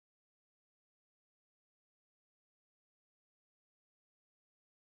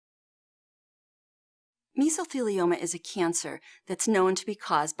Mesothelioma is a cancer that's known to be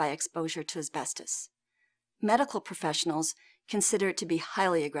caused by exposure to asbestos. Medical professionals consider it to be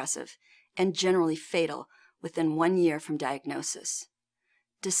highly aggressive and generally fatal within 1 year from diagnosis.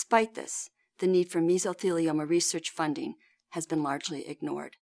 Despite this, the need for mesothelioma research funding has been largely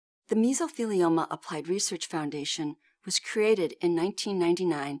ignored. The Mesothelioma-Applied-Research-Foundation was created in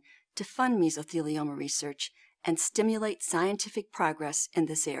 1999 to fund mesothelioma research and stimulate scientific progress in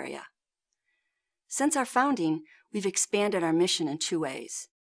this area. Since our founding, we've expanded our mission in 2 ways.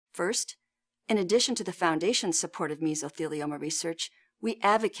 First, in addition to the Foundation's support of mesothelioma research, we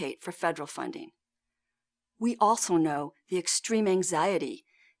advocate for federal funding. We also know the extreme anxiety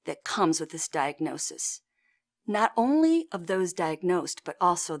that comes with this diagnosis, not only of those diagnosed, but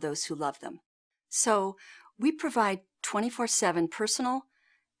also those who love them. So we provide 24/7 personal,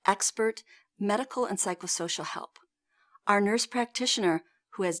 expert, medical, and psychosocial help. Our nurse practitioner,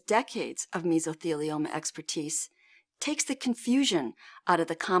 who has decades of mesothelioma expertise, takes the confusion out of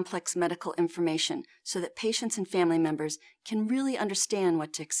the complex medical information so that patients and family members can really understand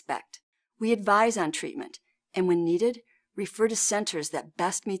what to expect. We advise on treatment, and when needed, refer to centers that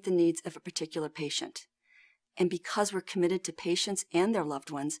best meet the needs of a particular patient. And because we're committed to patients and their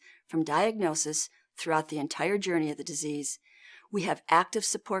loved ones from diagnosis throughout the entire journey of the disease, we have active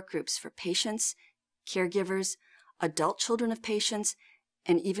support groups for patients, caregivers, adult children of patients,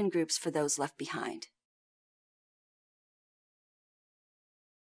 and even groups for those left behind.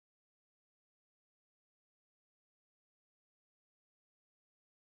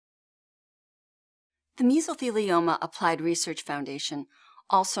 The Mesothelioma-Applied-Research-Foundation,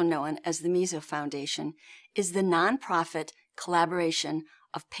 also known as the Meso Foundation, is the nonprofit collaboration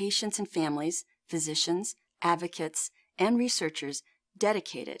of patients and families, physicians, advocates, and researchers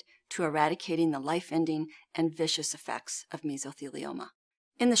dedicated to eradicating the life-ending and vicious effects of mesothelioma.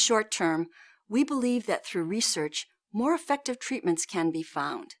 In the short term, we believe that through research, more effective treatments can be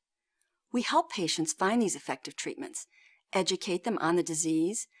found. We help patients find these effective treatments, educate them on the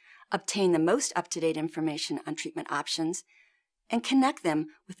disease, obtain the most up-to-date information on treatment options, and connect them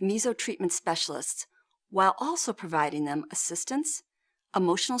with meso-treatment specialists while also providing them assistance,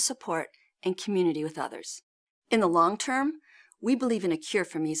 emotional support, and community with others. In the long term, we believe in a cure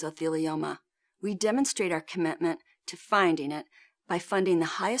for mesothelioma. We demonstrate our commitment to finding it by funding the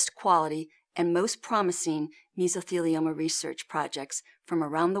highest quality and most promising mesothelioma research projects from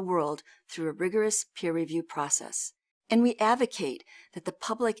around the world through a rigorous peer review process. And we advocate that the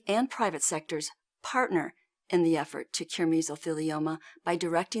public and private sectors partner in the effort to cure mesothelioma by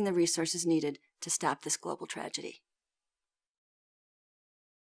directing the resources needed to stop this global tragedy.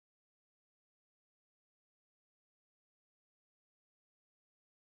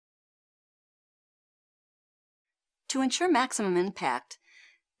 To ensure maximum impact,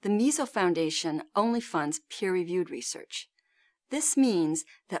 the Meso Foundation only funds peer-reviewed research. This means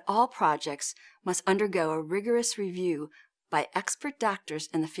that all projects must undergo a rigorous review by expert doctors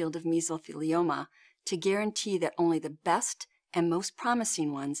in the field of mesothelioma to guarantee that only the best and most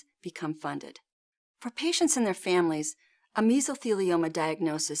promising ones become funded. For patients and their families, a mesothelioma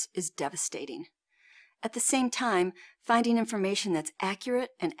diagnosis is devastating. At the same time, finding information that's accurate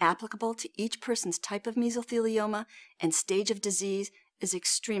and applicable to each person's type of mesothelioma and stage of disease is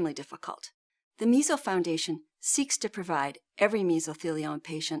extremely difficult. The Meso Foundation seeks to provide every mesothelioma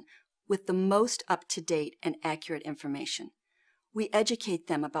patient with the most up-to-date and accurate information. We educate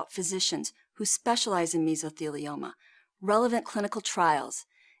them about physicians who specialize in mesothelioma, relevant clinical trials,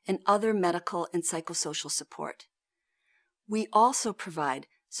 and other medical and psychosocial support. We also provide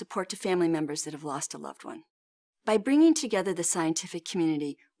support to family members that have lost a loved one. By bringing together the scientific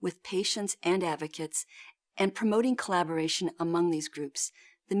community with patients and advocates and promoting collaboration among these groups,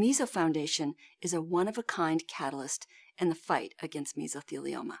 the Meso Foundation is a one-of-a-kind catalyst in the fight against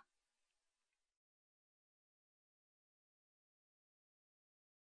mesothelioma.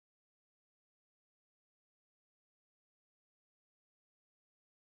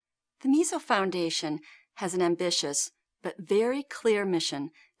 The Meso Foundation has an ambitious but very clear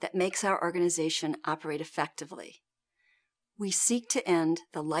mission that makes our organization operate effectively. We seek to end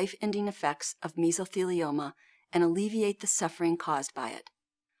the life-ending effects of mesothelioma and alleviate the suffering caused by it.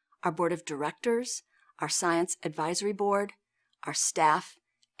 Our board of directors, our science advisory board, our staff,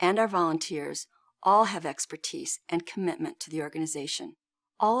 and our volunteers all have expertise and commitment to the organization.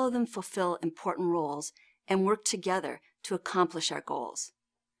 All of them fulfill important roles and work together to accomplish our goals.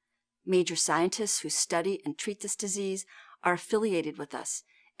 Major scientists who study and treat this disease are affiliated with us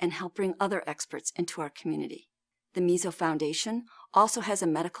and help bring other experts into our community. The Meso Foundation also has a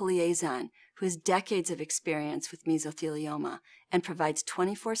medical liaison who has decades of experience with mesothelioma and provides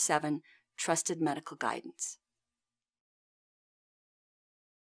 24/7 trusted medical guidance.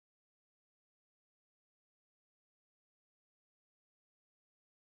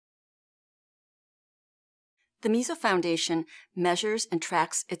 The Meso Foundation measures and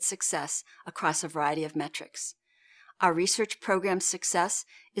tracks its success across a variety of metrics. Our research program's success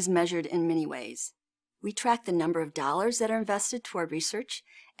is measured in many ways. We track the number of dollars that are invested toward research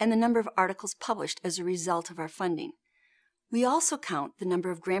and the number of articles published as a result of our funding. We also count the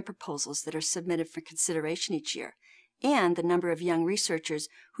number of grant proposals that are submitted for consideration each year and the number of young researchers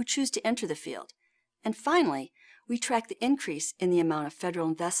who choose to enter the field. And finally, we track the increase in the amount of federal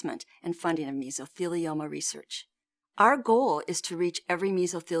investment and funding of mesothelioma research. Our goal is to reach every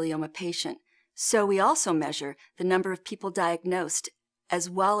mesothelioma patient, so we also measure the number of people diagnosed as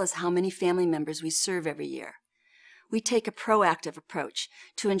well as how many family members we serve every year. We take a proactive approach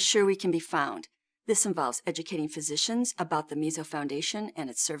to ensure we can be found. This involves educating physicians about the Meso Foundation and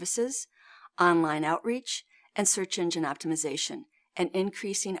its services, online outreach, and search engine optimization, and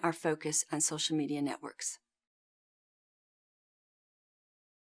increasing our focus on social media networks.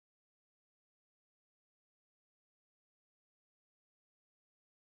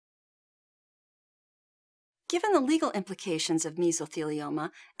 Given the legal implications of mesothelioma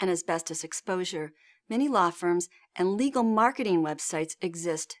and asbestos exposure, many law firms and legal marketing websites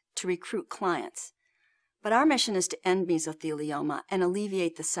exist to recruit clients. But our mission is to end mesothelioma and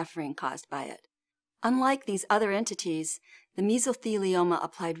alleviate the suffering caused by it. Unlike these other entities, the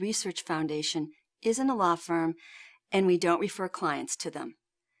Mesothelioma-Applied-Research-Foundation isn't a law firm, and we don't refer clients to them.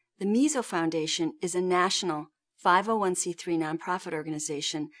 The Meso Foundation is a national 501c3 nonprofit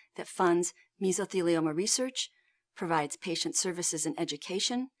organization that funds mesothelioma research, provides patient services and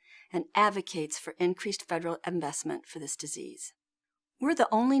education, and advocates for increased federal investment for this disease. We're the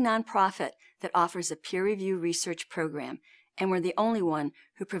only nonprofit that offers a peer-review research program, and we're the only one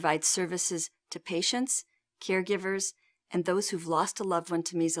who provides services to patients, caregivers, and those who've lost a loved one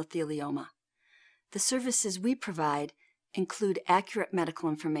to mesothelioma. The services we provide include accurate medical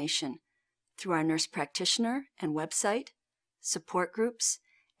information through our nurse practitioner and website, support groups,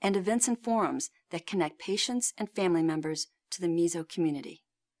 and events and forums that connect patients and family members to the meso community.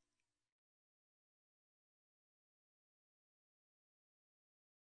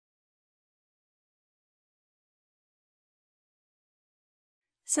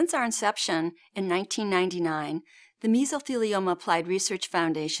 Since our inception in 1999, the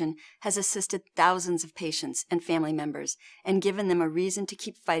Mesothelioma-Applied-Research-Foundation has assisted thousands of patients and family members and given them a reason to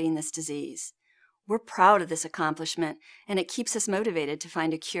keep fighting this disease. We're proud of this accomplishment, and it keeps us motivated to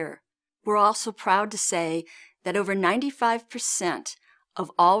find a cure. We're also proud to say that over 95%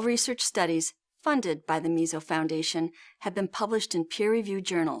 of all research studies funded by the Meso Foundation have been published in peer-reviewed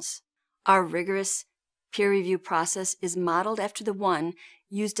journals. Our rigorous peer review process is modeled after the one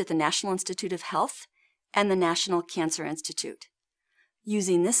used at the National Institute of Health and the National Cancer Institute.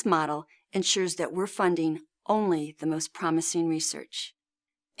 Using this model ensures that we're funding only the most promising research.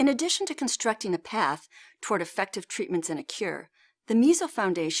 In addition to constructing a path toward effective treatments and a cure, the Meso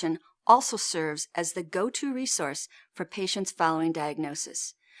Foundation also serves as the go-to resource for patients following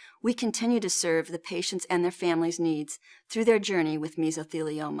diagnosis. We continue to serve the patients and their families' needs through their journey with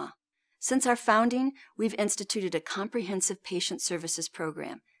mesothelioma. Since our founding, we've instituted a comprehensive patient services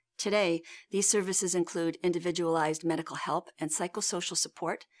program. Today, these services include individualized medical help and psychosocial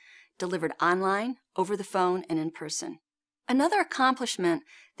support, delivered online, over the phone, and in person. Another accomplishment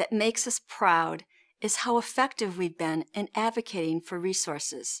that makes us proud is how effective we've been in advocating for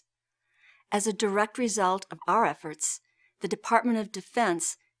resources. As a direct result of our efforts, the Department of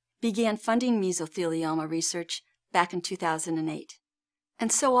Defense began funding mesothelioma research back in 2008.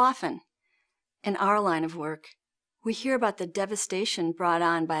 And so often, in our line of work, we hear about the devastation brought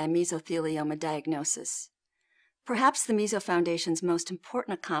on by a mesothelioma diagnosis. Perhaps the Meso Foundation's most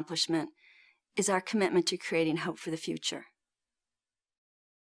important accomplishment is our commitment to creating hope for the future.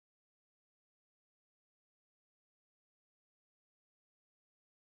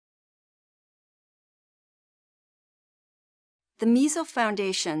 The Meso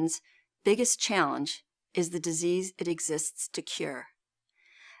Foundation's biggest challenge is the disease it exists to cure.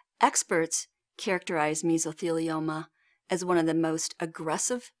 Experts characterize mesothelioma as one of the most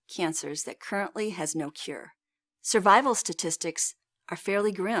aggressive cancers that currently has no cure. Survival statistics are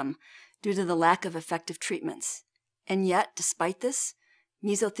fairly grim due to the lack of effective treatments. And yet, despite this,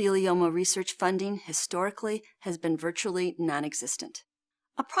 mesothelioma research funding historically has been virtually non-existent.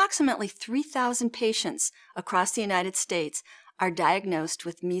 Approximately 3,000 patients across the United States are diagnosed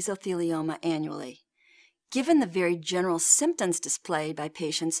with mesothelioma annually. Given the very general symptoms displayed by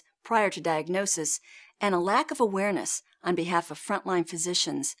patients prior to diagnosis and a lack of awareness on behalf of frontline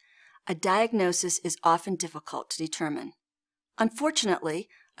physicians, a diagnosis is often difficult to determine. Unfortunately,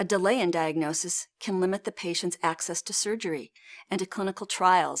 a delay in diagnosis can limit the patient's access to surgery and to clinical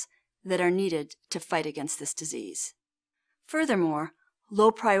trials that are needed to fight against this disease. Furthermore,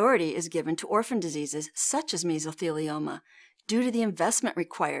 low priority is given to orphan diseases such as mesothelioma due to the investment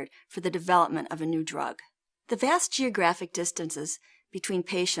required for the development of a new drug. The vast geographic distances between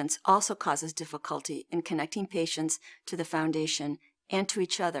patients also causes difficulty in connecting patients to the foundation and to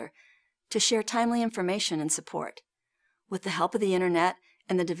each other to share timely information and support. With the help of the internet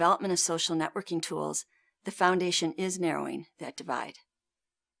and the development of social networking tools, the foundation is narrowing that divide.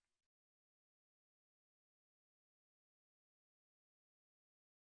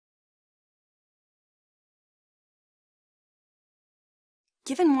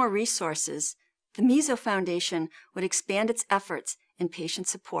 Given more resources, the Meso Foundation would expand its efforts in patient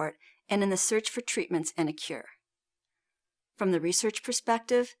support and in the search for treatments and a cure. From the research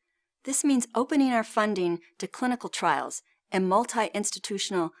perspective, this means opening our funding to clinical trials and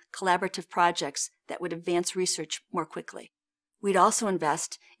multi-institutional collaborative projects that would advance research more quickly. We'd also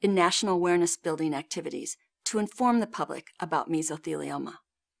invest in national awareness building activities to inform the public about mesothelioma.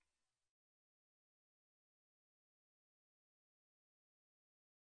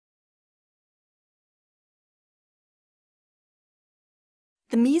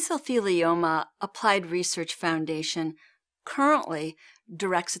 The Mesothelioma-Applied-Research-Foundation currently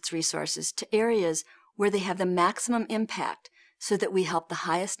directs its resources to areas where they have the maximum impact so that we help the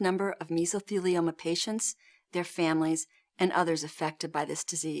highest number of mesothelioma patients, their families, and others affected by this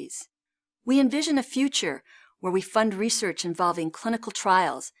disease. We envision a future where we fund research involving clinical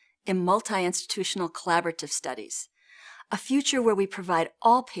trials and multi-institutional collaborative studies, a future where we provide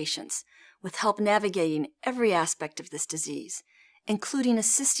all patients with help navigating every aspect of this disease, including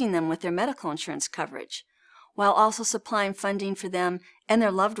assisting them with their medical insurance coverage, while also supplying funding for them and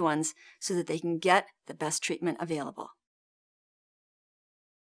their loved ones so that they can get the best treatment available.